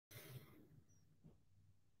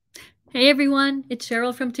Hey everyone, it's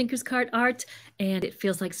Cheryl from Tinker's Cart Art, and it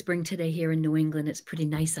feels like spring today here in New England. It's pretty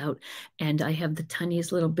nice out, and I have the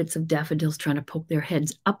tiniest little bits of daffodils trying to poke their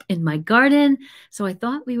heads up in my garden. So I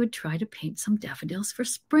thought we would try to paint some daffodils for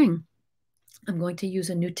spring. I'm going to use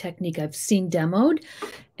a new technique I've seen demoed,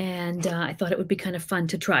 and I thought it would be kind of fun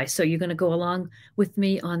to try. So you're going to go along with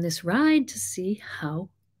me on this ride to see how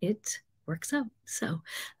it works out. So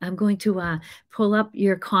I'm going to pull up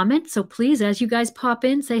your comments. So please, as you guys pop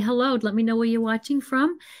in, say hello. Let me know where you're watching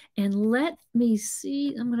from. And let me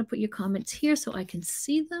see. I'm going to put your comments here so I can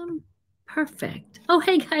see them. Perfect. Oh,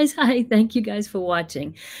 hey guys. Hi. Thank you guys for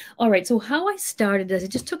watching. All right. So how I started is I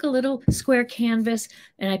just took a little square canvas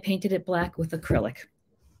and I painted it black with acrylic.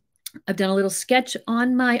 I've done a little sketch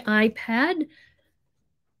on my iPad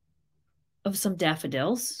of some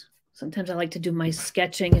daffodils. Sometimes I like to do my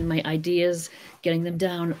sketching and my ideas, getting them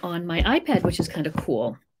down on my iPad, which is kind of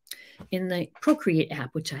cool, in the Procreate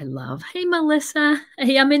app, which I love. Hey, Melissa.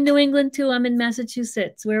 Hey, I'm in New England too. I'm in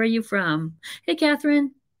Massachusetts. Where are you from? Hey,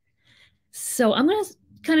 Catherine. So I'm going to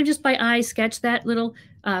kind of just by eye sketch that little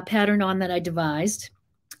pattern on that I devised.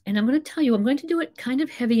 And I'm going to tell you, I'm going to do it kind of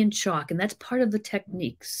heavy in chalk, and that's part of the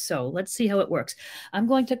technique. So let's see how it works. I'm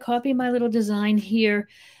going to copy my little design here,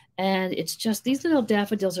 and it's just these little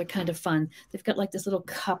daffodils are kind of fun. They've got like this little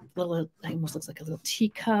cup, it almost looks like a little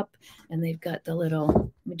teacup, and they've got the little,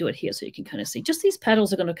 let me do it here so you can kind of see. Just these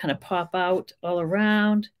petals are going to kind of pop out all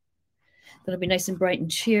around. That'll be nice and bright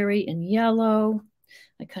and cheery and yellow.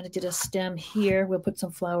 I kind of did a stem here. We'll put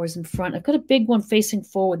some flowers in front. I've got a big one facing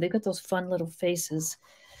forward. They've got those fun little faces.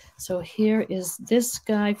 So here is this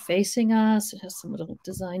guy facing us. It has some little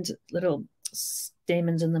designs, little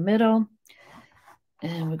stamens in the middle.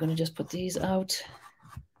 And we're going to just put these out.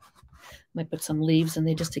 Might put some leaves in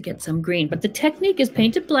there just to get some green. But the technique is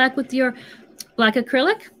paint it black with your black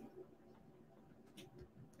acrylic.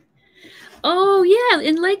 Oh, yeah,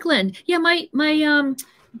 in Lakeland. Yeah, my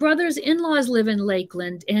brother's in-laws live in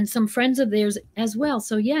Lakeland and some friends of theirs as well.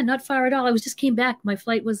 So, yeah, not far at all. I just came back. My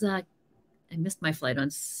flight was, I missed my flight on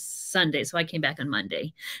Sunday, so I came back on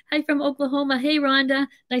Monday. Hi from Oklahoma. Hey, Rhonda.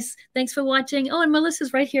 Nice. Thanks for watching. Oh, and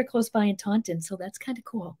Melissa's right here close by in Taunton, so that's kind of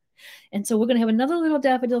cool. And so we're going to have another little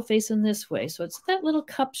daffodil facing this way. So it's that little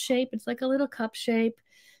cup shape. It's like a little cup shape.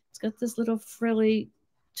 It's got this little frilly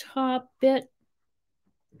top bit.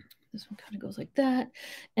 This one kind of goes like that.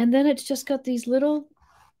 And then it's just got these little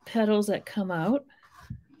petals that come out.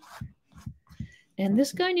 And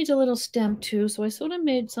this guy needs a little stem too. So I sort of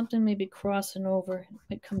made something maybe crossing over. It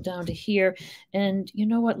might come down to here. And you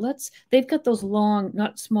know what? They've got those long,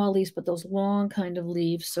 not small leaves, but those long kind of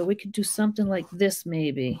leaves. So we could do something like this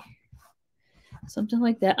maybe. Something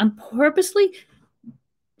like that. I'm purposely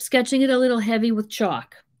sketching it a little heavy with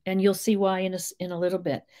chalk. And you'll see why in a little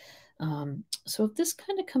bit. So if this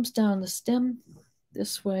kind of comes down the stem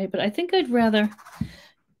this way, but I think I'd rather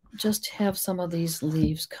just have some of these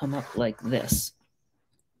leaves come up like this.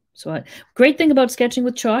 So great thing about sketching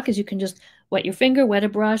with chalk is you can just wet your finger, wet a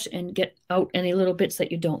brush, and get out any little bits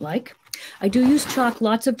that you don't like. I do use chalk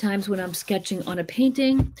lots of times when I'm sketching on a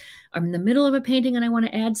painting. I'm in the middle of a painting and I want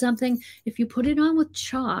to add something. If you put it on with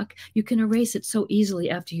chalk, you can erase it so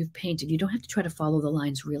easily after you've painted. You don't have to try to follow the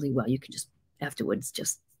lines really well. You can just afterwards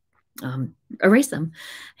just erase them.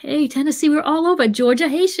 Hey, Tennessee, we're all over. Georgia,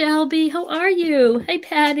 hey, Shelby, how are you? Hey,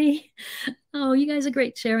 Patty. Oh, you guys are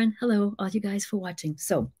great, Sharon. Hello, all you guys for watching.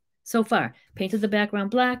 So far, painted the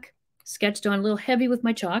background black, sketched on a little heavy with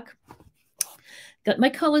my chalk. Got my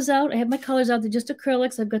colors out. I have my colors out. They're just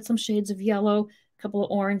acrylics. I've got some shades of yellow, a couple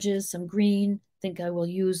of oranges, some green. I think I will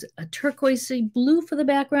use a turquoisey blue for the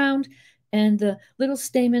background. And the little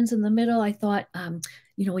stamens in the middle, I thought,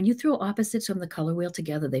 you know, when you throw opposites from the color wheel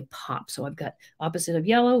together, they pop. So I've got opposite of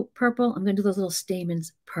yellow, purple. I'm going to do those little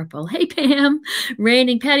stamens purple. Hey, Pam.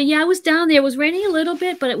 Raining. Patty, yeah, I was down there. It was raining a little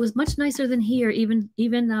bit, but it was much nicer than here, even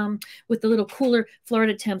with the little cooler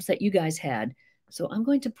Florida temps that you guys had. So I'm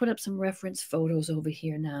going to put up some reference photos over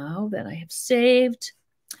here now that I have saved.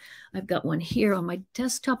 I've got one here on my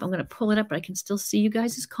desktop. I'm going to pull it up, but I can still see you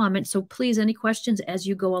guys' comments. So please, any questions as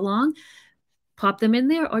you go along, pop them in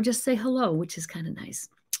there or just say hello, which is kind of nice.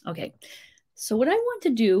 Okay, so what I want to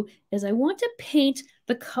do is I want to paint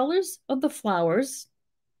the colors of the flowers,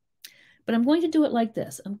 but I'm going to do it like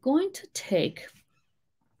this. I'm going to take,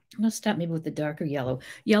 I'm going to start maybe with the darker yellow.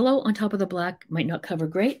 Yellow on top of the black might not cover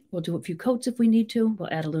great. We'll do a few coats if we need to.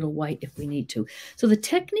 We'll add a little white if we need to. So the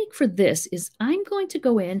technique for this is I'm going to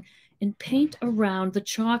go in and paint around the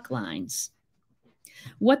chalk lines.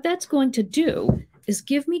 What that's going to do is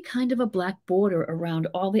give me kind of a black border around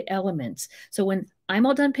all the elements. So when I'm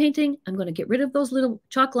all done painting, I'm going to get rid of those little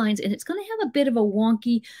chalk lines, and it's going to have a bit of a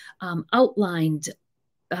wonky outlined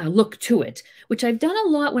look to it, which I've done a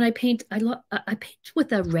lot when I paint. I paint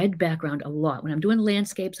with a red background a lot. When I'm doing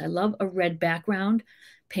landscapes, I love a red background.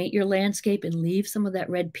 Paint your landscape and leave some of that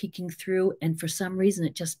red peeking through. And for some reason,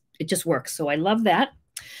 it just works. So I love that.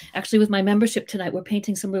 Actually, with my membership tonight, we're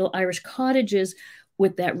painting some little Irish cottages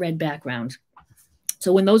with that red background.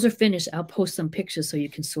 So when those are finished, I'll post some pictures so you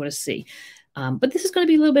can sort of see. But this is going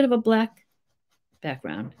to be a little bit of a black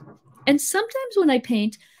background. And sometimes when I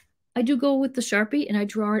paint, I do go with the Sharpie and I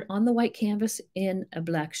draw it on the white canvas in a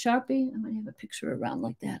black Sharpie. I might have a picture around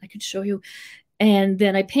like that I could show you. And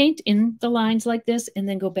then I paint in the lines like this and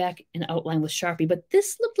then go back and outline with Sharpie. But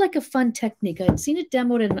this looked like a fun technique. I'd seen it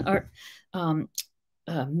demoed at an art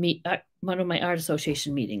one of my art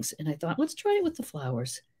association meetings. And I thought, let's try it with the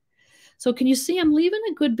flowers. So can you see I'm leaving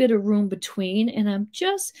a good bit of room between, and I'm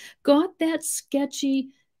just got that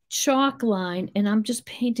sketchy chalk line and I'm just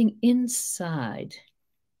painting inside.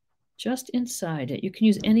 Just inside it. You can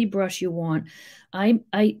use any brush you want. I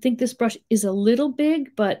think this brush is a little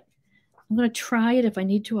big, but I'm going to try it. If I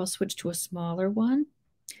need to, I'll switch to a smaller one.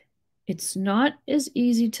 It's not as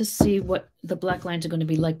easy to see what the black lines are going to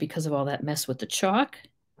be like because of all that mess with the chalk.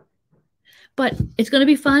 But it's going to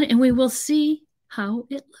be fun, and we will see how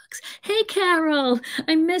it looks. Hey, Carol,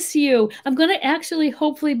 I miss you. I'm going to actually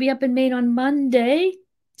hopefully be up in Maine on Monday.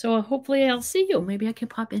 So hopefully I'll see you. Maybe I can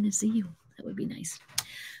pop in and see you. That would be nice.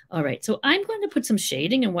 All right, so I'm going to put some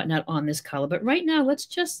shading and whatnot on this color, but right now let's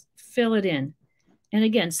just fill it in. And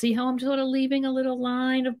again, see how I'm sort of leaving a little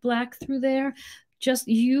line of black through there? Just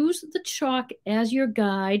use the chalk as your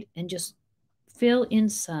guide and just fill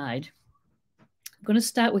inside. I'm going to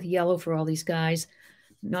start with yellow for all these guys.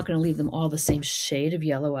 I'm not going to leave them all the same shade of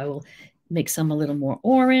yellow. I will make some a little more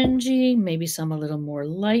orangey, maybe some a little more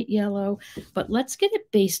light yellow, but let's get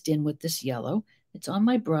it based in with this yellow. It's on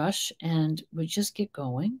my brush, and we just get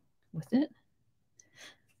going with it.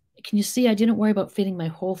 Can you see I didn't worry about fitting my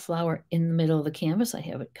whole flower in the middle of the canvas? I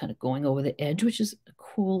have it kind of going over the edge, which is a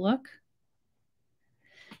cool look.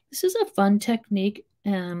 This is a fun technique.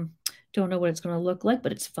 Don't know what it's going to look like,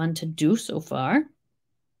 but it's fun to do so far.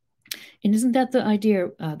 And isn't that the idea?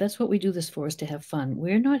 That's what we do this for, is to have fun.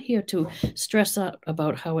 We're not here to stress out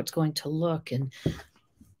about how it's going to look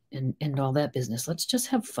and all that business. Let's just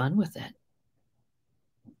have fun with it.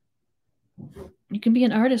 You can be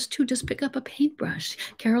an artist too. Just pick up a paintbrush.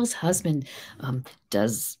 Carol's husband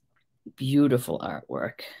does beautiful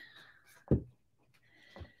artwork.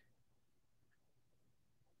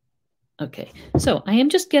 Okay, so I am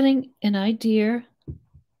just getting an idea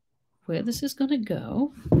where this is going to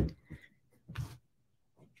go. And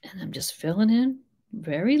I'm just filling in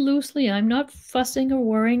very loosely. I'm not fussing or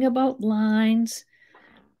worrying about lines.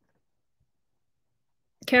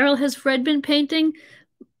 Carol, has Fred been painting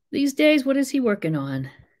these days? What is he working on?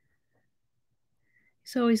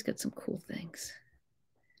 He's always got some cool things.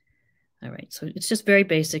 All right, so it's just very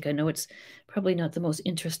basic. I know it's probably not the most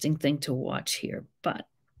interesting thing to watch here, but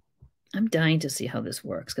I'm dying to see how this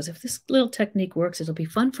works, because if this little technique works, it'll be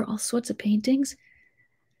fun for all sorts of paintings.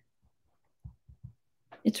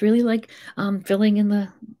 It's really like coloring in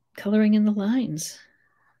the lines.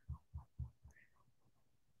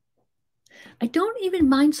 I don't even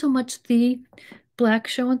mind so much the black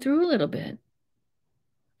showing through a little bit.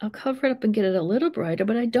 I'll cover it up and get it a little brighter,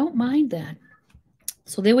 but I don't mind that.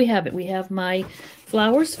 So there we have it. We have my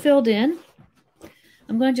flowers filled in.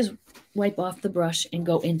 I'm going to just wipe off the brush and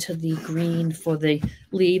go into the green for the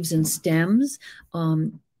leaves and stems.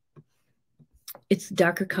 It's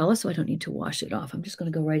darker color, so I don't need to wash it off. I'm just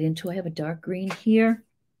going to go right into it. I have a dark green here.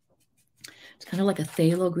 It's kind of like a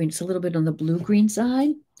phthalo green. It's a little bit on the blue-green side.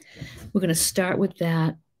 We're going to start with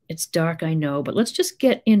that. It's dark, I know, but let's just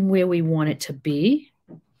get in where we want it to be,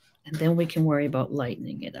 and then we can worry about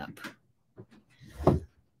lightening it up.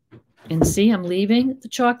 And see, I'm leaving the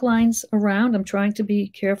chalk lines around. I'm trying to be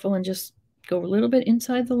careful and just go a little bit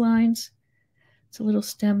inside the lines. It's a little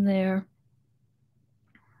stem there,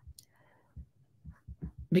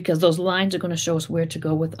 because those lines are going to show us where to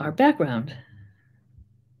go with our background.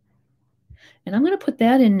 And I'm going to put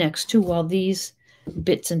that in next too while these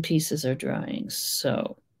bits and pieces are drying.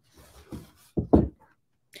 So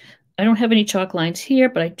I don't have any chalk lines here,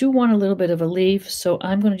 but I do want a little bit of a leaf. So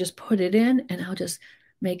I'm going to just put it in, and I'll just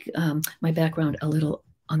make my background a little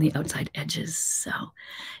on the outside edges. So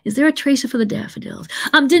is there a tracer for the daffodils?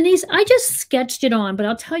 Denise, I just sketched it on, but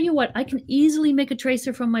I'll tell you what, I can easily make a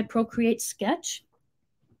tracer from my Procreate sketch.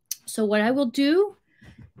 So what I will do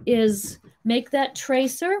is make that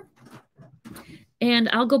tracer, And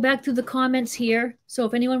I'll go back through the comments here. So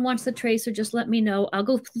if anyone wants the tracer, just let me know. I'll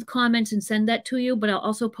go through the comments and send that to you, but I'll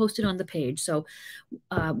also post it on the page. So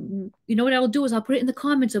you know what I will do is I'll put it in the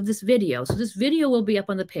comments of this video. So this video will be up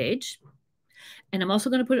on the page. And I'm also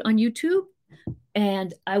going to put it on YouTube.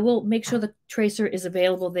 And I will make sure the tracer is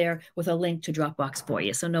available there with a link to Dropbox for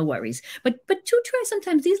you. So no worries. But do try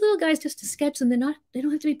sometimes these little guys just to sketch them. They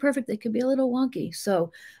don't have to be perfect. They could be a little wonky.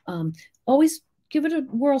 So always give it a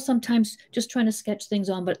whirl sometimes, just trying to sketch things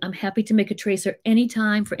on. But I'm happy to make a tracer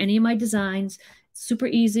anytime for any of my designs. Super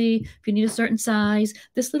easy. If you need a certain size,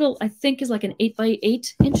 this little, I think, is like an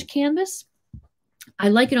 8x8 inch canvas. I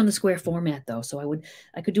like it on the square format though, so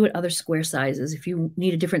I could do it other square sizes. If you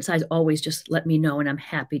need a different size, always just let me know, and I'm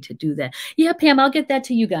happy to do that. Yeah, Pam, I'll get that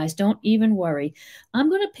to you guys. Don't even worry. I'm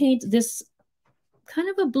going to paint this kind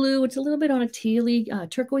of a blue. It's a little bit on a tealy,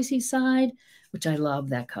 turquoisey side, which I love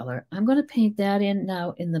that color. I'm going to paint that in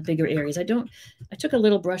now in the bigger areas. I took a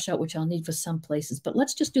little brush out, which I'll need for some places, but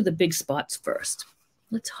let's just do the big spots first.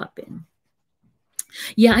 Let's hop in.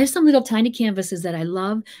 Yeah, I have some little tiny canvases that I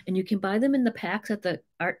love, and you can buy them in the packs at the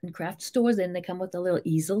art and craft stores, and they come with the little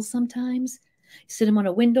easels sometimes. Sit them on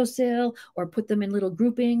a windowsill or put them in little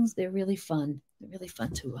groupings. They're really fun. They're really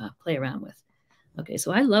fun to play around with. Okay,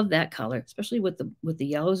 so I love that color, especially with the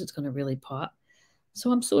yellows. It's going to really pop.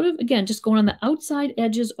 So I'm sort of, again, just going on the outside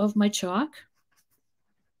edges of my chalk.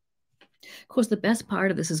 Of course, the best part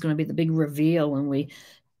of this is going to be the big reveal when we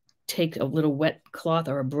take a little wet cloth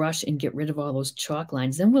or a brush and get rid of all those chalk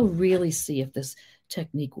lines. Then we'll really see if this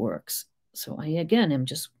technique works. So I, again, am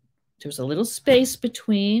just, there's a little space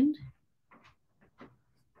between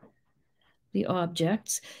the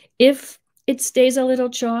objects. If it stays a little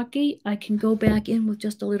chalky, I can go back in with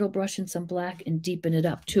just a little brush and some black and deepen it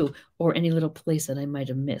up too, or any little place that I might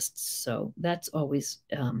have missed. So that's always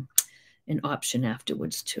an option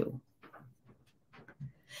afterwards too.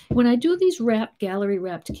 When I do these gallery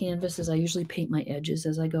wrapped canvases, I usually paint my edges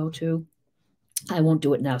as I go too. I won't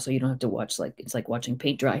do it now, so you don't have to watch, like it's like watching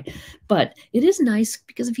paint dry. But it is nice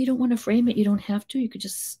because if you don't want to frame it, you don't have to. You could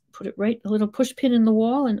just put it right, a little push pin in the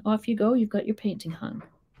wall, and off you go. You've got your painting hung.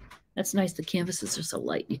 That's nice. The canvases are so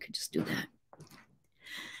light. You could just do that.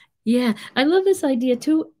 Yeah, I love this idea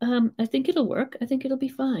too. I think it'll work. I think it'll be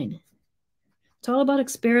fine. It's all about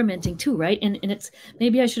experimenting too, right? And it's,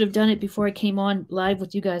 maybe I should have done it before I came on live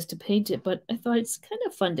with you guys to paint it, but I thought it's kind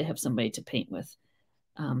of fun to have somebody to paint with.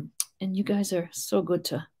 And you guys are so good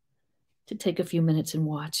to take a few minutes and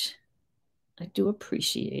watch. I do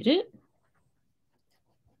appreciate it.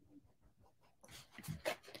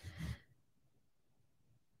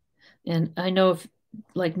 And I know if,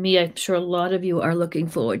 like me, I'm sure a lot of you are looking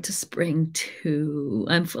forward to spring too.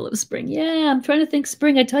 I'm full of spring. Yeah, I'm trying to think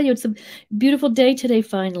spring. I tell you, it's a beautiful day today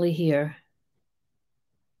finally here.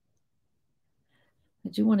 I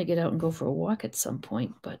do want to get out and go for a walk at some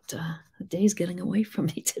point, but the day's getting away from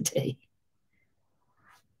me today.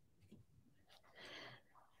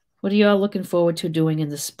 What are you all looking forward to doing in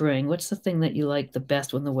the spring? What's the thing that you like the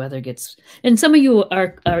best when the weather gets... And some of you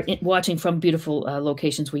are watching from beautiful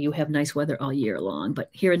locations where you have nice weather all year long,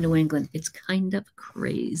 but here in New England, it's kind of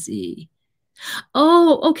crazy.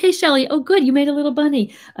 Oh, okay, Shelly. Oh, good. You made a little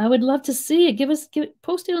bunny. I would love to see it.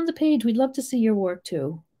 Post it on the page. We'd love to see your work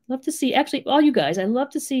too. Love to see, actually, all you guys. I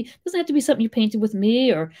love to see. It doesn't have to be something you painted with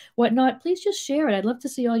me or whatnot. Please just share it. I'd love to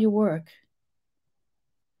see all your work.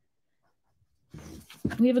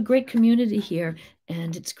 We have a great community here,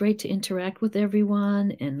 and it's great to interact with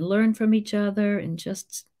everyone and learn from each other and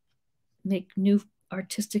just make new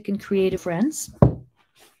artistic and creative friends.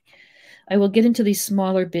 I will get into these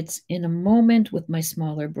smaller bits in a moment with my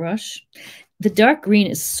smaller brush. The dark green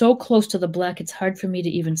is so close to the black, it's hard for me to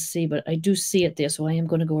even see, but I do see it there, so I am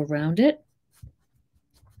going to go around it.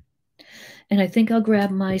 And I think I'll grab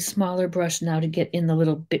my smaller brush now to get in the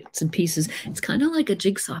little bits and pieces. It's kind of like a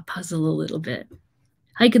jigsaw puzzle a little bit.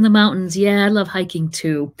 Hike in the mountains. Yeah, I love hiking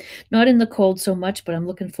too. Not in the cold so much, but I'm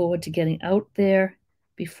looking forward to getting out there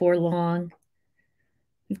before long.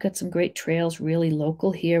 We've got some great trails really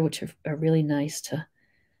local here, which are really nice to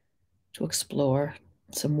explore.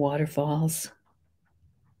 Some waterfalls.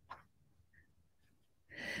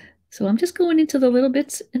 So I'm just going into the little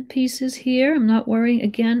bits and pieces here. I'm not worrying.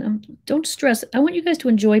 Again, don't stress. I want you guys to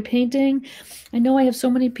enjoy painting. I know I have so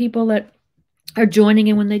many people that are joining,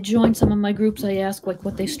 and when they join some of my groups, I ask like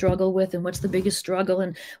what they struggle with and what's the biggest struggle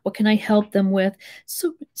and what can I help them with.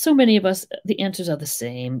 So many of us, the answers are the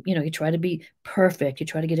same. You know, you try to be perfect, you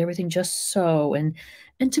try to get everything just so, and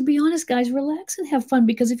to be honest, guys, relax and have fun,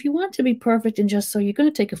 because if you want to be perfect and just so, you're going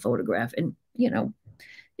to take a photograph, and you know,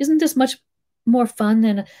 isn't this much more fun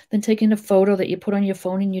than taking a photo that you put on your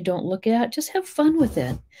phone and you don't look at. Just have fun with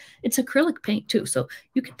it. It's acrylic paint too, so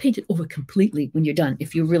you can paint it over completely when you're done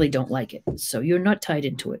if you really don't like it. So you're not tied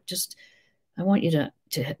into it. Just I want you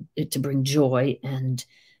to bring joy and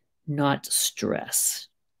not stress.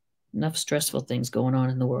 Enough stressful things going on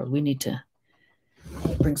in the world. We need to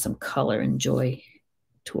bring some color and joy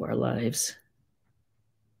to our lives.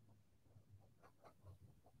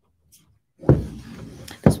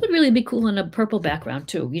 This would really be cool on a purple background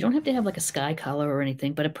too. You don't have to have like a sky color or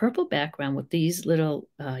anything, but a purple background with these little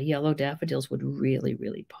yellow daffodils would really,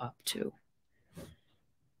 really pop too. I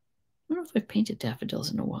don't know if I've painted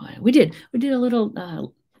daffodils in a while. We did a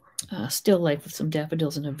little still life with some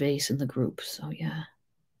daffodils in a vase in the group. So yeah,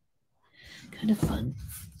 kind of fun.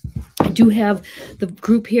 I do have the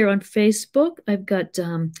group here on Facebook. I've got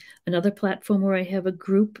another platform where I have a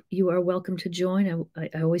group. You are welcome to join. I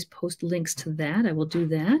always post links to that. I will do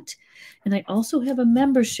that. And I also have a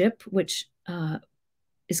membership, which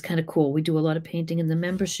is kind of cool. We do a lot of painting in the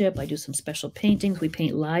membership. I do some special paintings. We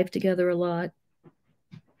paint live together a lot.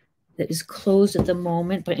 That is closed at the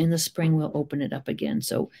moment, but in the spring we'll open it up again.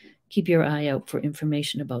 So keep your eye out for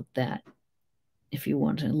information about that. If you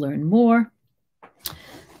want to learn more,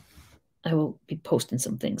 I will be posting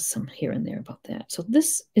some things, some here and there about that. So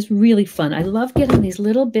this is really fun. I love getting these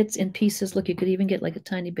little bits and pieces. Look, you could even get like a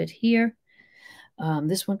tiny bit here.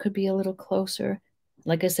 This one could be a little closer.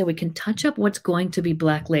 Like I said, we can touch up what's going to be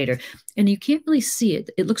black later. And you can't really see it.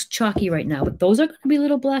 It looks chalky right now, but those are going to be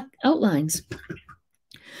little black outlines.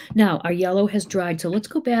 Now, our yellow has dried, so let's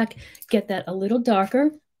go back, get that a little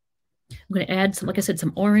darker. I'm going to add some, like I said,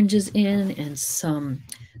 some oranges in and some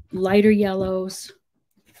lighter yellows.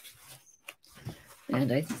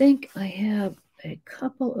 And I think I have a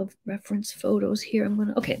couple of reference photos here.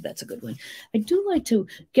 Okay, that's a good one. I do like to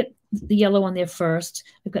get the yellow on there first.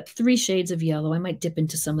 I've got 3 shades of yellow. I might dip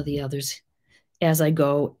into some of the others as I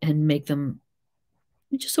go and make them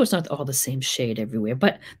just so it's not all the same shade everywhere.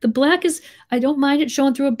 But the black is, I don't mind it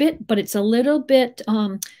showing through a bit, but it's a little bit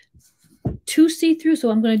too see-through.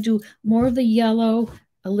 So I'm going to do more of the yellow,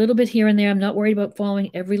 a little bit here and there. I'm not worried about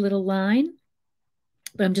following every little line,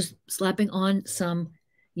 but I'm just slapping on some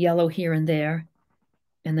yellow here and there.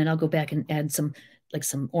 And then I'll go back and add some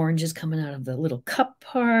oranges coming out of the little cup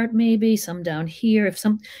part, maybe some down here. If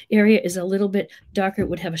some area is a little bit darker, it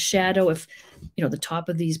would have a shadow. If, you know, the top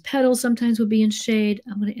of these petals sometimes would be in shade.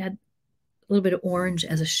 I'm going to add a little bit of orange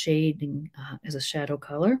as a shading, as a shadow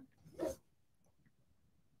color.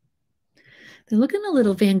 They're looking a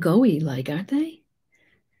little Van Gogh-y like, aren't they?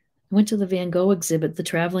 I went to the Van Gogh exhibit, the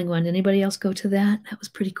traveling one. Anybody else go to that? That was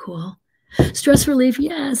pretty cool. Stress relief,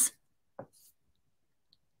 yes.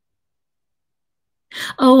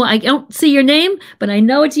 Oh, I don't see your name, but I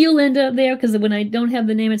know it's you, Linda, there, because when I don't have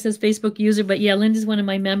the name, it says Facebook user. But yeah, Linda's one of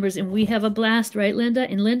my members, and we have a blast, right, Linda?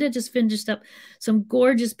 And Linda just finished up some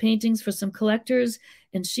gorgeous paintings for some collectors,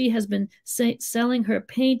 and she has been selling her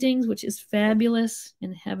paintings, which is fabulous,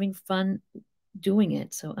 and having fun doing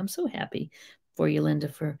it. So I'm so happy for you, Linda,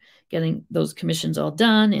 for getting those commissions all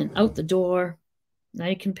done and out the door. Now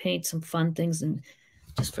you can paint some fun things and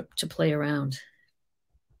just to play around.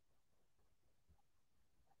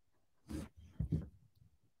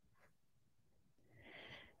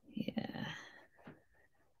 Yeah.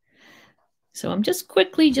 So I'm just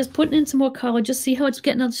quickly putting in some more color. Just see how it's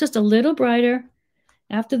getting. It's just a little brighter.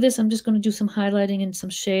 After this, I'm just going to do some highlighting and some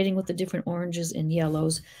shading with the different oranges and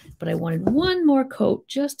yellows. But I wanted one more coat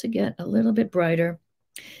just to get a little bit brighter.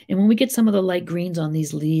 And when we get some of the light greens on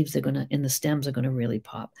these leaves, and the stems are going to really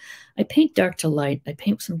pop. I paint dark to light. I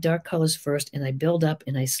paint some dark colors first, and I build up,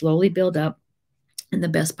 and I slowly build up. And the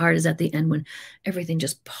best part is at the end when everything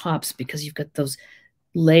just pops because you've got those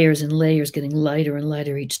layers and layers getting lighter and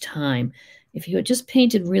lighter each time. If you had just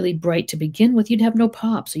painted really bright to begin with, you'd have no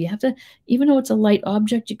pop. So you have to, even though it's a light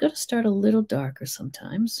object, you've got to start a little darker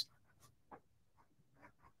sometimes.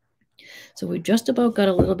 So we just about got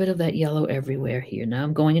a little bit of that yellow everywhere here. Now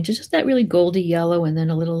I'm going into just that really goldy yellow and then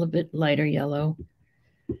a little bit lighter yellow.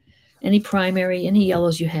 Any primary, any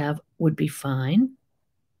yellows you have would be fine.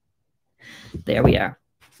 There we are.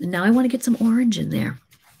 And now I want to get some orange in there.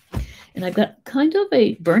 And I've got kind of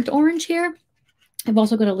a burnt orange here. I've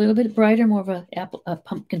also got a little bit brighter, more of a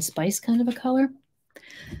pumpkin spice kind of a color.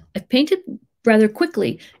 I've painted rather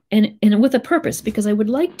quickly and with a purpose because I would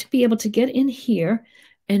like to be able to get in here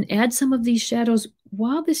and add some of these shadows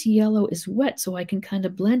while this yellow is wet so I can kind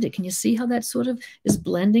of blend it. Can you see how that sort of is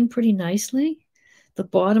blending pretty nicely? The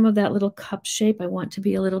bottom of that little cup shape I want to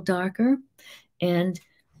be a little darker. And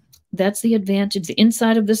that's the advantage. The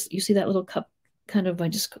inside of this, you see that little cup kind of,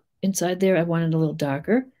 inside there, I want it a little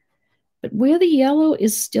darker. But where the yellow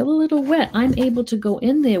is still a little wet, I'm able to go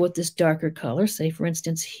in there with this darker color, say for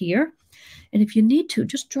instance here. And if you need to,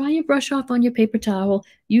 just dry your brush off on your paper towel,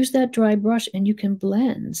 use that dry brush, and you can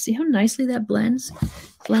blend. See how nicely that blends?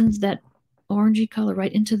 Blends that orangey color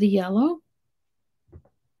right into the yellow.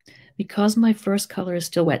 Because my first color is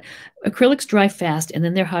still wet. Acrylics dry fast, and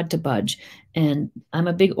then they're hard to budge. And I'm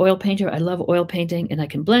a big oil painter. I love oil painting, and I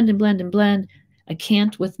can blend and blend and blend. I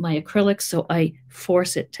can't with my acrylics, so I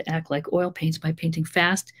force it to act like oil paints by painting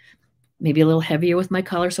fast, maybe a little heavier with my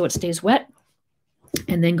color so it stays wet,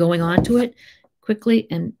 and then going on to it quickly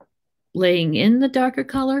and laying in the darker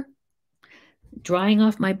color, drying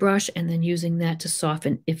off my brush, and then using that to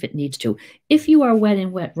soften if it needs to. If you are wet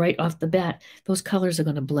and wet right off the bat, those colors are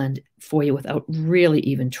going to blend for you without really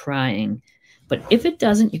even trying. But if it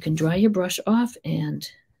doesn't, you can dry your brush off and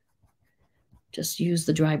just use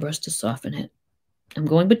the dry brush to soften it. I'm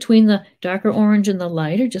going between the darker orange and the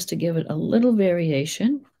lighter just to give it a little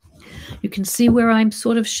variation. You can see where I'm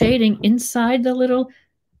sort of shading inside the little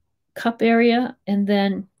cup area, and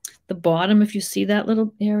then the bottom, if you see that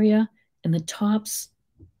little area, and the tops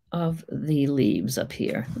of the leaves up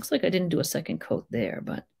here. Looks like I didn't do a second coat there,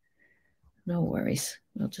 but no worries.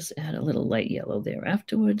 We'll just add a little light yellow there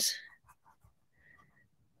afterwards.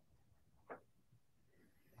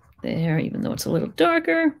 There, even though it's a little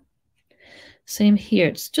darker. Same here.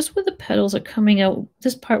 It's just where the petals are coming out.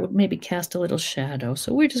 This part would maybe cast a little shadow.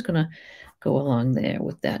 So we're just going to go along there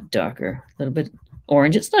with that darker, little bit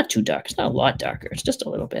orange. It's not too dark. It's not a lot darker. It's just a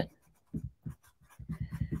little bit.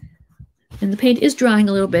 And the paint is drying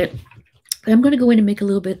a little bit. But I'm going to go in and make a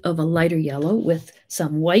little bit of a lighter yellow with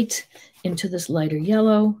some white into this lighter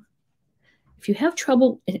yellow. If you have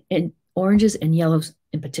trouble in oranges and yellows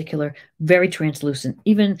in particular, very translucent,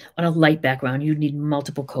 even on a light background, you need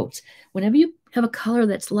multiple coats. Whenever you have a color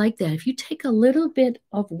that's like that, if you take a little bit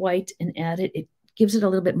of white and add it, it gives it a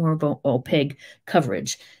little bit more of an opaque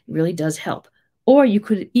coverage. It really does help. Or you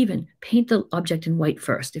could even paint the object in white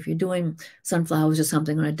first. If you're doing sunflowers or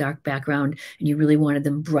something on a dark background and you really wanted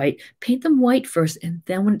them bright, paint them white first, and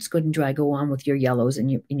then when it's good and dry, go on with your yellows and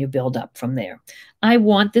you build up from there. I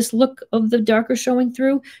want this look of the darker showing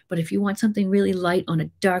through, but if you want something really light on a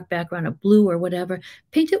dark background, a blue or whatever,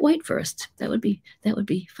 paint it white first. That would be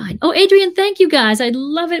fine. Oh, Adrian, thank you guys. I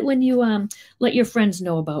love it when you let your friends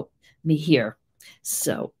know about me here.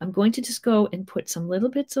 So I'm going to just go and put some little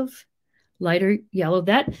bits of lighter yellow.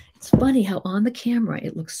 It's funny how on the camera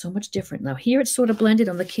it looks so much different. Now here it's sort of blended.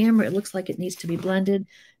 On the camera it looks like it needs to be blended.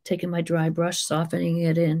 Taking my dry brush, softening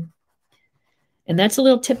it in. And that's a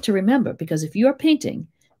little tip to remember, because if you're painting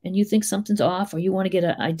and you think something's off or you want to get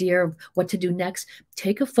an idea of what to do next,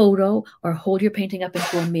 take a photo or hold your painting up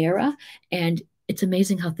into a mirror, and it's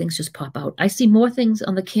amazing how things just pop out. I see more things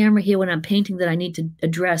on the camera here when I'm painting that I need to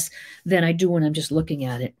address than I do when I'm just looking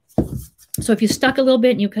at it. So if you're stuck a little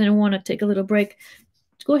bit and you kind of want to take a little break,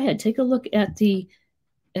 go ahead, take a look at the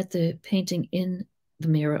painting in the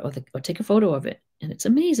mirror, or take a photo of it. And it's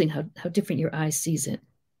amazing how different your eye sees it.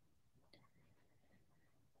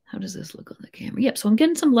 How does this look on the camera? Yep, so I'm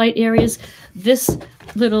getting some light areas. This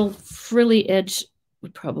little frilly edge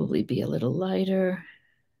would probably be a little lighter.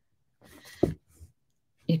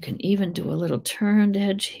 You can even do a little turned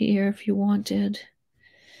edge here if you wanted.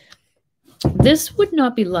 This would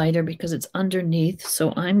not be lighter because it's underneath,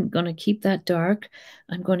 so I'm going to keep that dark.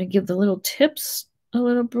 I'm going to give the little tips a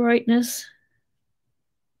little brightness.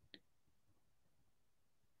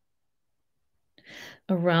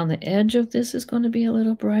 Around the edge of this is going to be a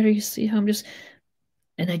little brighter. You see how I'm just,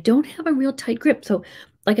 and I don't have a real tight grip. So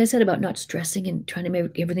like I said about not stressing and trying to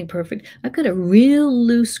make everything perfect, I've got a real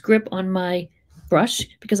loose grip on my brush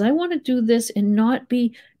because I want to do this and not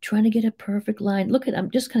be trying to get a perfect line. Look at,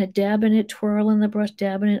 I'm just kind of dabbing it, twirling the brush,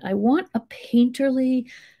 dabbing it. I want a painterly,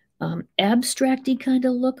 abstract-y kind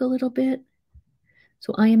of look a little bit.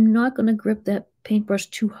 So I am not going to grip that paintbrush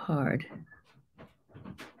too hard.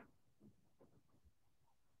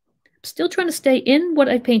 Still trying to stay in what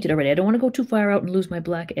I painted already. I don't want to go too far out and lose my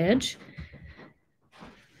black edge.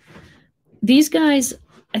 These guys,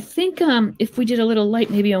 I think if we did a little light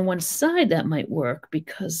maybe on one side, that might work,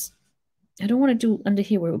 because I don't want to do under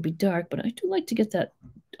here where it would be dark, but I do like to get that,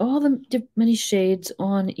 all the many shades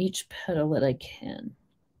on each petal that I can.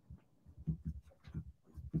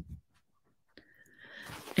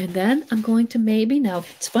 And then I'm going to maybe, now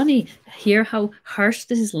it's funny, hear how harsh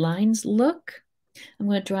these lines look? I'm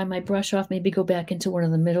going to dry my brush off, maybe go back into one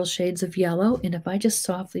of the middle shades of yellow, and if I just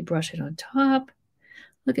softly brush it on top,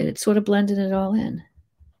 look at it, sort of blending it all in.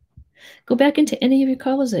 Go back into any of your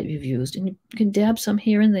colors that you've used, and you can dab some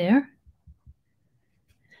here and there.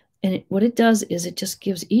 And what it does is it just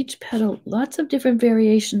gives each petal lots of different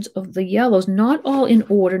variations of the yellows, not all in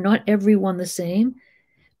order, not every one the same,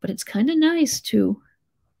 but it's kind of nice to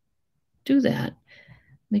do that.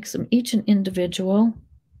 Makes them each an individual.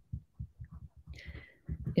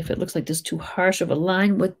 If it looks like there's too harsh of a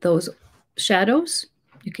line with those shadows,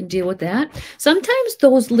 you can deal with that. Sometimes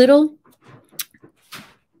those little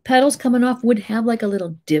petals coming off would have like a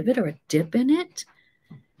little divot or a dip in it.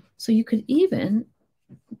 So you could even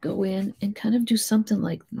go in and kind of do something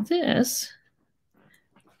like this.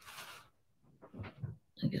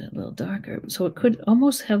 I get it a little darker. So it could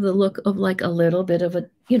almost have the look of like a little bit of a,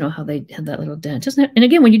 you know, how they had that little dent. And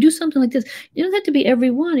again, when you do something like this, you don't have to be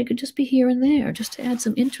every one. It could just be here and there, just to add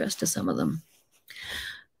some interest to some of them.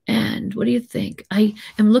 And what do you think? I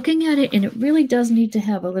am looking at it, and it really does need to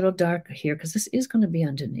have a little darker here because this is going to be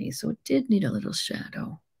underneath. So it did need a little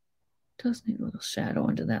shadow. It does need a little shadow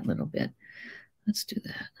under that little bit. Let's do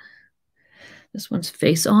that. This one's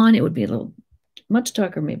face on. It would be a little much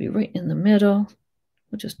darker, maybe right in the middle.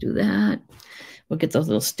 We'll just do that. We'll get those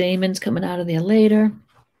little stamens coming out of there later.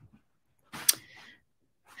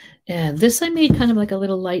 And this I made kind of like a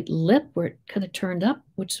little light lip where it kind of turned up,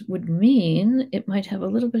 which would mean it might have a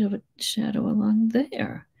little bit of a shadow along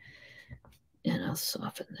there. And I'll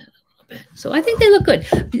soften that a little bit. So I think they look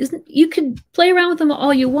good. You could play around with them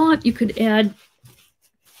all you want. You could add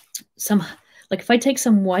some, like if I take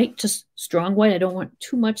some white, just strong white, I don't want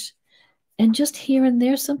too much. And just here and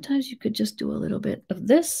there, sometimes you could just do a little bit of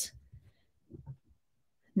this.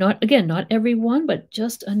 Not, again, not every one, but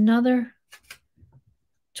just another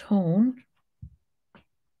tone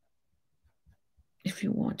if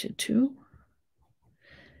you wanted to.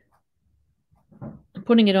 I'm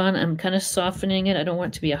putting it on. I'm kind of softening it. I don't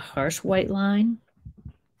want it to be a harsh white line.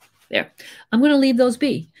 There. I'm going to leave those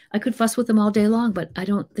be. I could fuss with them all day long, but I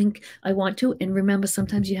don't think I want to. And remember,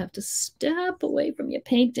 sometimes you have to step away from your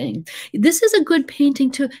painting. This is a good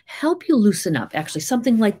painting to help you loosen up, actually,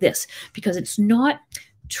 something like this, because it's not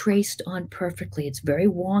traced on perfectly. It's very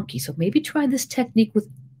wonky. So maybe try this technique with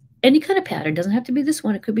any kind of pattern. It doesn't have to be this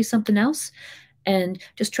one. It could be something else. And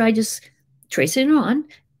just try tracing it on,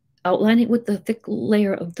 outlining it with the thick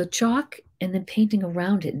layer of the chalk, and then painting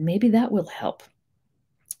around it. And maybe that will help.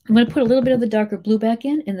 I'm going to put a little bit of the darker blue back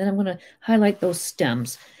in, and then I'm going to highlight those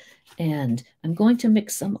stems. And I'm going to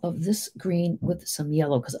mix some of this green with some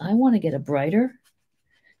yellow because I want to get a brighter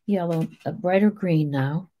yellow, a brighter green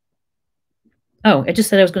now. Oh, I just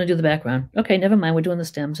said I was going to do the background. Okay, never mind. We're doing the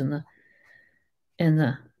stems and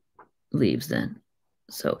the leaves then.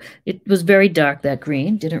 So it was very dark, that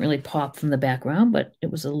green. Didn't really pop from the background, but it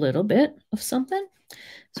was a little bit of something.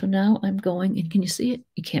 So now I'm going, and can you see it?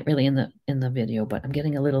 You can't really in the video, but I'm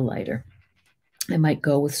getting a little lighter. I might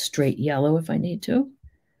go with straight yellow if I need to.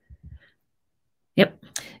 Yep.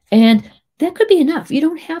 And that could be enough. You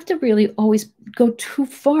don't have to really always go too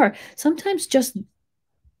far. Sometimes just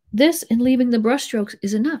this and leaving the brush strokes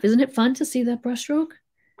is enough. Isn't it fun to see that brush stroke?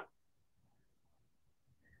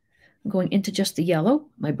 I'm going into just the yellow.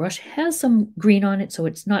 My brush has some green on it, so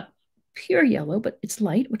it's not pure yellow, but it's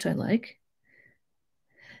light, which I like.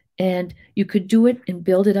 And you could do it and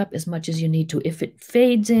build it up as much as you need to. If it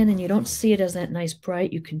fades in and you don't see it as that nice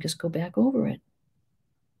bright, you can just go back over it.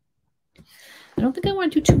 I don't think I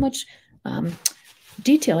want to do too much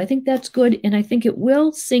detail. I think that's good, and I think it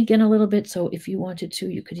will sink in a little bit. So if you wanted to,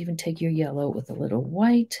 you could even take your yellow with a little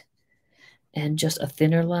white and just a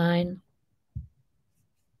thinner line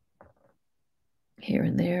here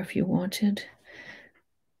and there if you wanted.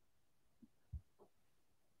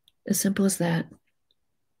 As simple as that.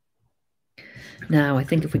 Now, I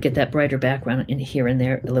think if we get that brighter background in here and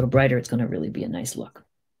there, a little brighter, it's going to really be a nice look.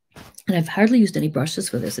 And I've hardly used any brushes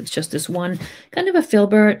for this. It's just this one, kind of a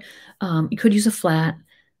filbert. You could use a flat.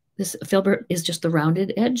 This filbert is just the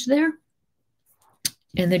rounded edge there.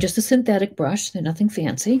 And they're just a synthetic brush. They're nothing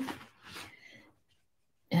fancy.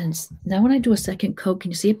 And now when I do a second coat,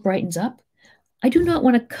 can you see it brightens up? I do not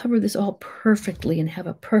want to cover this all perfectly and have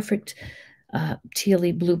a perfect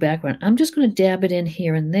tealy blue background. I'm just going to dab it in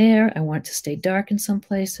here and there. I want it to stay dark in some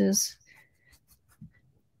places.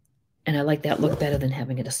 And I like that look better than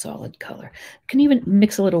having it a solid color. Can even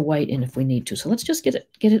mix a little white in if we need to. So let's just get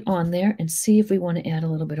it on there and see if we want to add a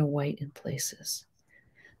little bit of white in places.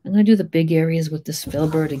 I'm going to do the big areas with this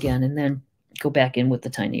filbert again, and then go back in with the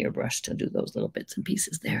tinier brush to do those little bits and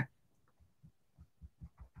pieces there.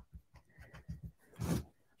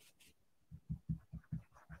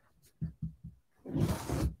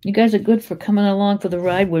 You guys are good for coming along for the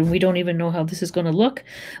ride when we don't even know how this is going to look,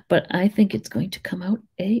 but I think it's going to come out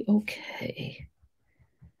a-okay.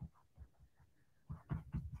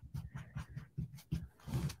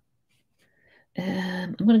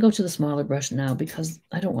 I'm going to go to the smaller brush now because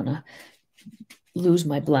I don't want to lose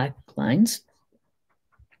my black lines.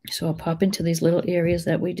 So I'll pop into these little areas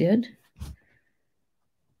that we did.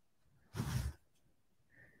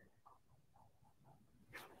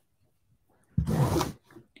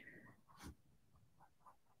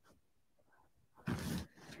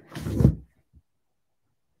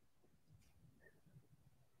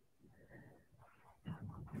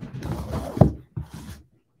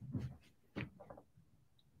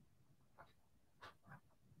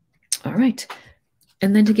 All right.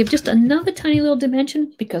 And then to give just another tiny little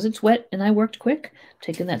dimension, because it's wet and I worked quick, I'm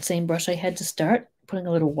taking that same brush I had to start, putting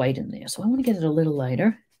a little white in there. So I want to get it a little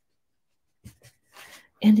lighter.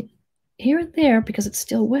 And here and there, because it's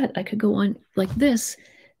still wet, I could go on like this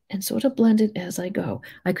and sort of blend it as I go.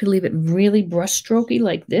 I could leave it really brush strokey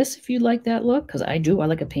like this if you like that look, because I do. I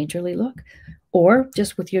like a painterly look. Or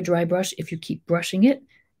just with your dry brush, if you keep brushing it,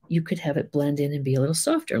 you could have it blend in and be a little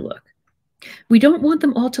softer look. We don't want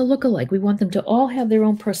them all to look alike. We want them to all have their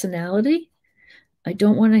own personality. I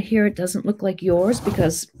don't want to hear it doesn't look like yours,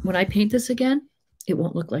 because when I paint this again, it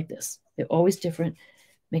won't look like this. They're always different.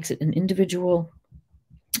 Makes it an individual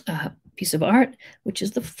piece of art, which is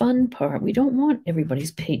the fun part. We don't want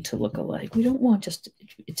everybody's paint to look alike. We don't want just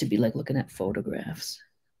it to be like looking at photographs.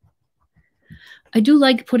 I do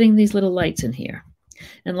like putting these little lights in here.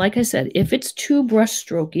 And like I said, if it's too brush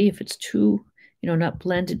strokey, if it's too, not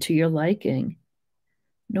blended to your liking,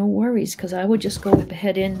 no worries, because I would just go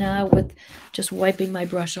ahead in now with just wiping my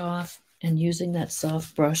brush off and using that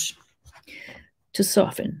soft brush to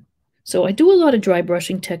soften. So I do a lot of dry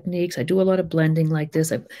brushing techniques. I do a lot of blending like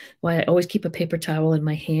this. Why I always keep a paper towel in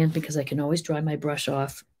my hand, because I can always dry my brush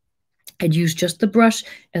off. I'd use just the brush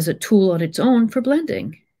as a tool on its own for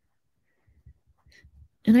blending.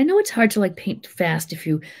 And I know it's hard to like paint fast if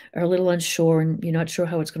you are a little unsure and you're not sure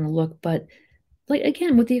how it's going to look, but like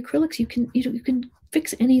again with the acrylics, you can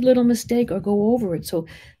fix any little mistake or go over it. So,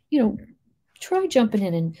 try jumping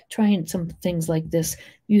in and trying some things like this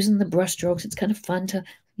using the brush strokes. It's kind of fun to,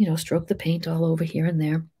 stroke the paint all over here and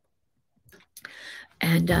there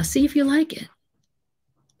and see if you like it.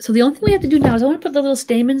 So the only thing we have to do now is I want to put the little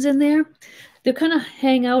stamens in there. They'll kind of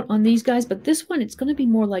hang out on these guys, but this one, it's going to be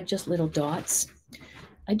more like just little dots.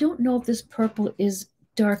 I don't know if this purple is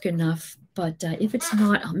dark enough, but if it's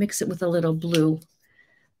not, I'll mix it with a little blue,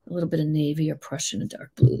 a little bit of navy or Prussian, a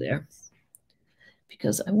dark blue there,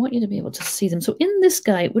 because I want you to be able to see them. So in this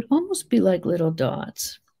guy, it would almost be like little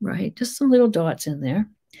dots, right? Just some little dots in there.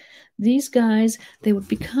 These guys, they would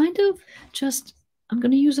be kind of just, I'm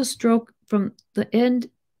going to use a stroke from the end,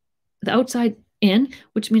 the outside in,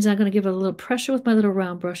 which means I'm going to give it a little pressure with my little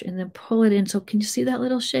round brush and then pull it in. So can you see that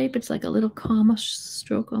little shape? It's like a little comma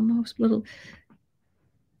stroke almost, little.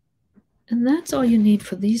 And that's all you need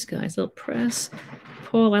for these guys. They'll press,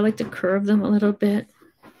 pull. I like to curve them a little bit.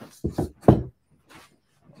 And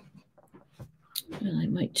I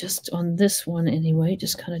might just, on this one anyway,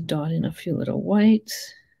 just kind of dot in a few little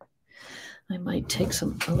whites. I might take a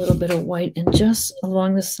little bit of white and just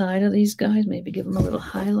along the side of these guys, maybe give them a little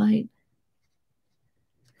highlight.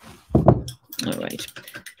 All right.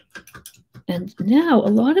 And now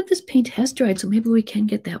a lot of this paint has dried, so maybe we can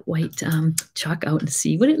get that white chalk out and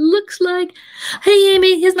see what it looks like. Hey,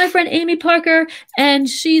 Amy, here's my friend Amy Parker, and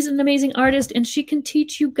she's an amazing artist, and she can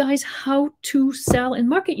teach you guys how to sell and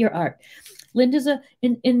market your art. Linda's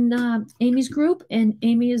in Amy's group, and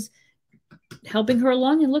Amy is helping her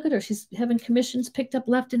along, and look at her. She's having commissions picked up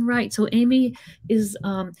left and right. So Amy is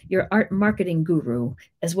your art marketing guru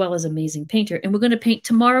as well as amazing painter. And we're going to paint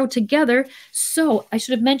tomorrow together. So I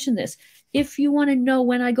should have mentioned this. If you want to know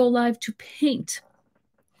when I go live to paint,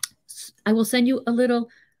 I will send you a little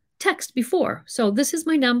text before. So this is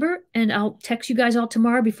my number, and I'll text you guys all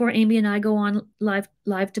tomorrow before Amy and I go on live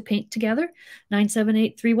to paint together.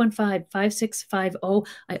 978-315-5650.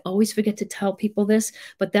 I always forget to tell people this,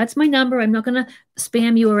 but that's my number. I'm not going to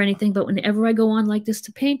spam you or anything, but whenever I go on like this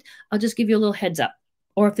to paint, I'll just give you a little heads up,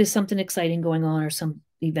 or if there's something exciting going on or some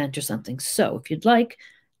event or something. So if you'd like,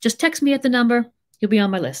 just text me at the number. You'll be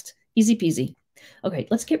on my list. Easy peasy. Okay,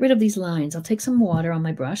 let's get rid of these lines. I'll take some water on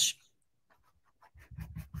my brush.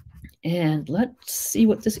 And let's see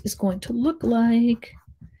what this is going to look like.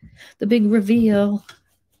 The big reveal.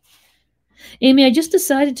 Amy, I just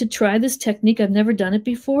decided to try this technique. I've never done it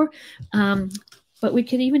before. But we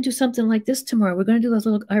could even do something like this tomorrow. We're going to do those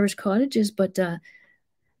little Irish cottages, but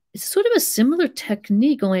it's sort of a similar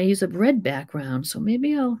technique, only I use a red background. So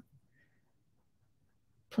maybe I'll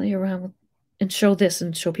play around with, and show this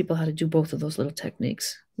and show people how to do both of those little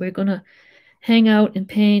techniques. We're going to hang out and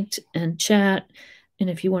paint and chat And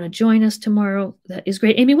if you want to join us tomorrow, that is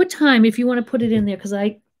great. Amy, what time, if you want to put it in there, because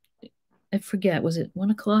I forget, was it 1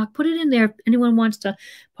 o'clock? Put it in there if anyone wants to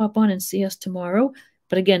pop on and see us tomorrow.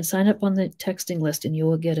 But again, sign up on the texting list and you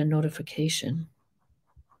will get a notification.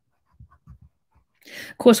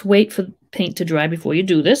 Of course, wait for paint to dry before you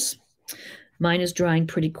do this. Mine is drying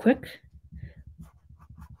pretty quick.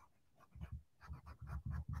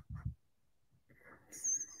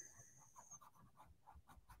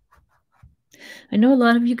 I know a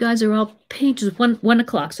lot of you guys are all painters. 1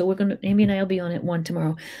 o'clock, so Amy and I will be on at 1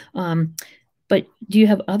 tomorrow. But do you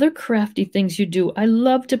have other crafty things you do? I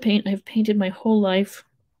love to paint. I've painted my whole life,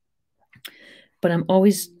 but I'm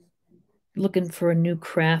always looking for a new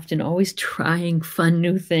craft and always trying fun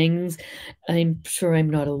new things. I'm sure I'm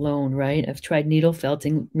not alone, right? I've tried needle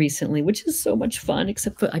felting recently, which is so much fun,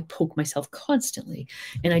 except for I poke myself constantly.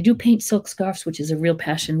 And I do paint silk scarves, which is a real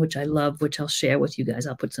passion, which I love, which I'll share with you guys.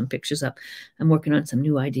 I'll put some pictures up. I'm working on some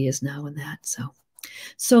new ideas now and that.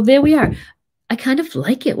 So there we are. I kind of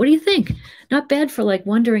like it. What do you think? Not bad for like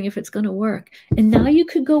wondering if it's going to work. And now you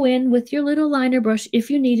could go in with your little liner brush if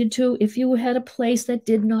you needed to. If you had a place that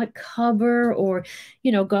did not cover or,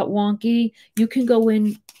 you know, got wonky, you can go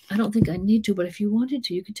in. I don't think I need to, but if you wanted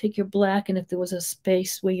to, you could take your black, and if there was a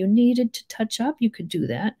space where you needed to touch up, you could do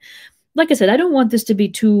that. Like I said, I don't want this to be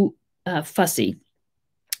too fussy.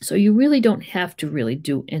 So you really don't have to really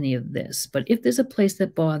do any of this. But if there's a place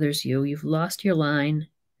that bothers you, you've lost your line,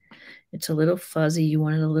 it's a little fuzzy, you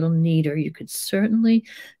want it a little neater, you could certainly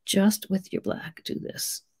just with your black do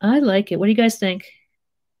this. I like it. What do you guys think?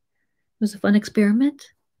 It was a fun experiment?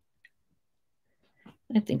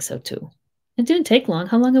 I think so too. It didn't take long.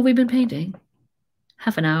 How long have we been painting?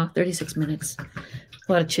 Half an hour, 36 minutes.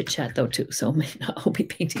 A lot of chit chat though too, so it may not all be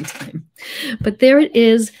painting time. But there it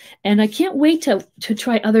is, and I can't wait to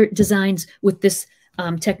try other designs with this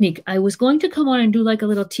technique. I was going to come on and do like a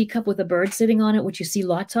little teacup with a bird sitting on it, which you see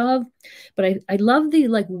lots of, but I love the,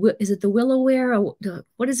 like, is it the willowware or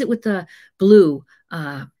what is it with the blue,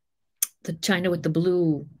 the China with the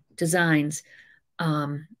blue designs.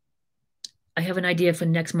 I have an idea for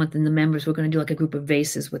next month in the members. We're going to do like a group of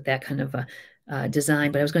vases with that kind of a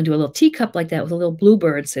design, but I was going to do a little teacup like that with a little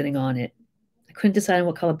bluebird sitting on it. I couldn't decide on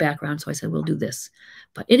what color background, so I said, we'll do this.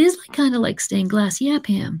 But it is like kind of like stained glass. Yeah,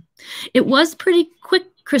 Pam. It was pretty quick,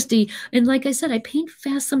 Christy. And like I said, I paint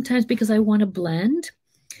fast sometimes because I want to blend.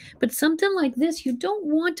 But something like this, you don't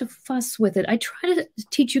want to fuss with it. I try to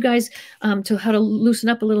teach you guys to how to loosen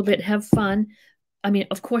up a little bit, have fun. I mean,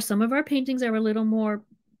 of course, some of our paintings are a little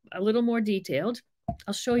more detailed.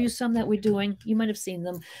 I'll show you some that we're doing. You might have seen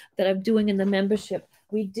them that I'm doing in the membership.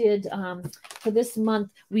 We did, for this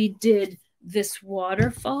month, we did this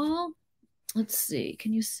waterfall. Let's see.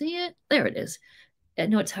 Can you see it? There it is.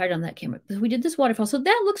 No, it's hard on that camera. We did this waterfall. So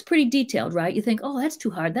that looks pretty detailed, right? You think, oh, that's too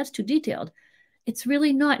hard. That's too detailed. It's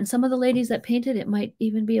really not. And some of the ladies that painted it might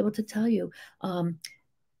even be able to tell you.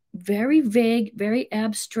 Very vague, very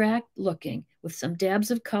abstract looking with some dabs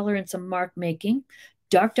of color and some mark making.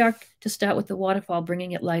 Dark to start with the waterfall,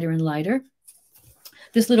 bringing it lighter and lighter.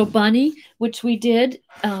 This little bunny, which we did,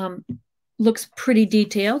 looks pretty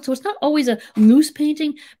detailed. So it's not always a loose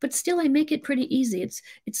painting, but still I make it pretty easy.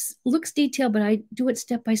 It's looks detailed, but I do it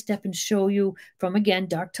step by step and show you from, again,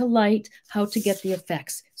 dark to light, how to get the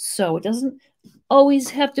effects. So it doesn't always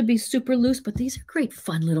have to be super loose, but these are great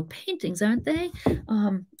fun little paintings, aren't they?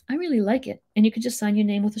 I really like it. And you could just sign your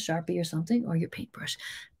name with a Sharpie or something, or your paintbrush.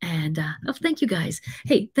 And oh, thank you guys.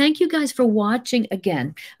 Hey, thank you guys for watching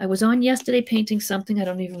again. I was on yesterday painting something. I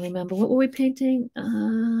don't even remember. What were we painting?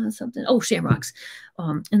 Something. Oh, shamrocks.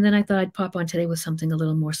 And then I thought I'd pop on today with something a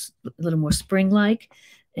little more spring-like.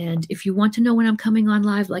 And if you want to know when I'm coming on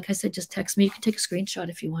live, like I said, just text me. You can take a screenshot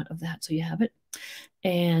if you want of that, so you have it.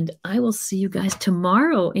 And I will see you guys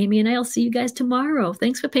tomorrow. Amy and I will see you guys tomorrow.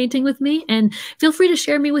 Thanks for painting with me. And feel free to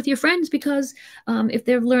share me with your friends, because if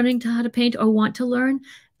they're learning how to paint or want to learn,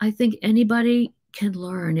 I think anybody can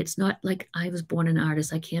learn. It's not like I was born an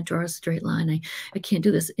artist. I can't draw a straight line. I can't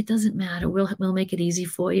do this. It doesn't matter. We'll make it easy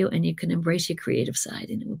for you, and you can embrace your creative side,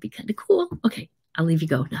 and it will be kind of cool. Okay, I'll leave you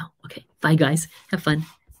go now. Okay, bye guys. Have fun.